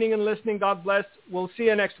for joining and listening. God bless. We'll see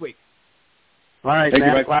you next week. All right, Thank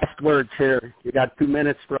Matt, you, last words here. You got 2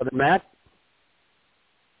 minutes, Brother Matt?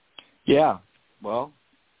 Yeah. Well,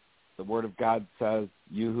 the Word of God says,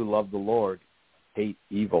 you who love the Lord hate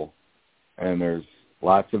evil. And there's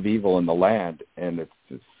lots of evil in the land, and it's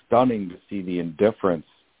just stunning to see the indifference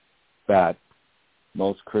that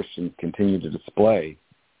most Christians continue to display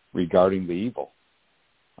regarding the evil.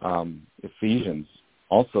 Ephesians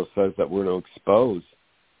also says that we're to expose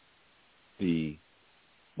the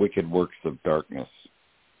wicked works of darkness.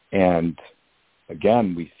 And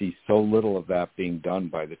again, we see so little of that being done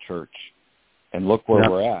by the church. And look where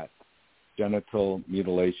we're at. Genital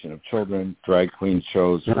mutilation of children, drag queen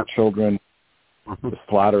shows for children, the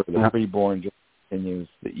slaughter of the preborn just continues.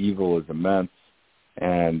 The evil is immense,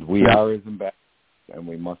 and we are his ambassadors, and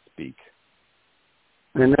we must speak.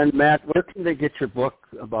 And then, Matt, where can they get your book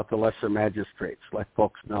about the lesser magistrates? Let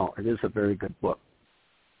folks know. It is a very good book.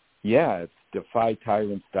 Yeah, it's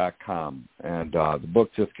defytyrants.com, and the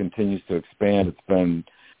book just continues to expand. It's been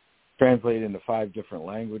translated into 5 different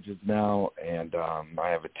languages now, and I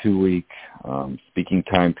have a 2-week speaking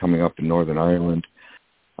time coming up in Northern Ireland.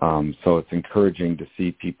 So it's encouraging to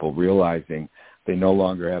see people realizing they no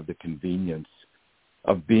longer have the convenience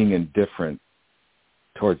of being indifferent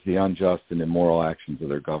towards the unjust and immoral actions of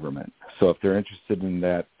their government. So if they're interested in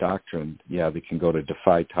that doctrine, they can go to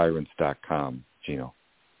defytyrants.com, Gino.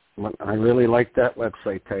 I really like that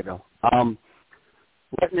website title.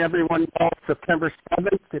 Letting everyone know September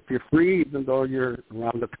 7th, if you're free, even though you're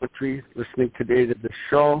around the country listening today to the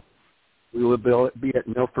show, we will be at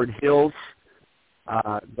Milford Hills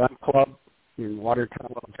Gun Club in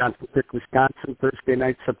Watertown, Johnson Creek, Wisconsin, Thursday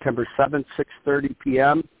night, September 7th, 6:30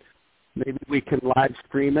 p.m. Maybe we can live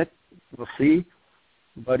stream it. We'll see.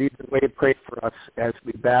 But either way, pray for us as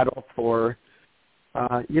we battle for,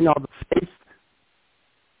 the faith,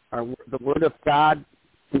 the Word of God.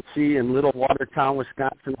 You can see in Little Watertown,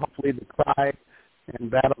 Wisconsin, hopefully the cry and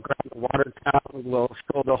battleground of Watertown will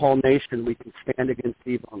show the whole nation we can stand against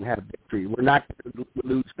evil and have victory. We're not going to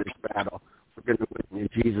lose this battle. We're going to win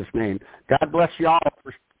in Jesus' name. God bless you all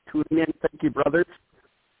for tuning in. Thank you, brothers.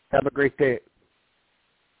 Have a great day.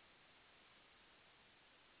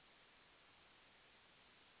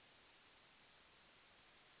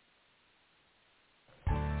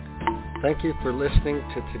 Thank you for listening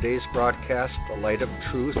to today's broadcast, The Light of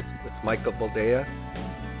Truth with Michael Boldea.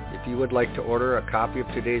 If you would like to order a copy of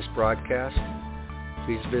today's broadcast,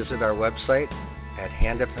 please visit our website at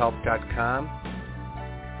handofhelp.com.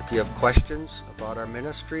 If you have questions about our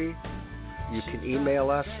ministry, you can email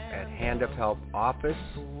us at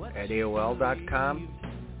handofhelpoffice@aol.com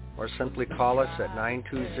or simply call us at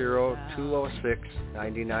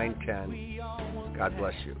 920-206-9910. God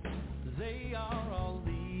bless you.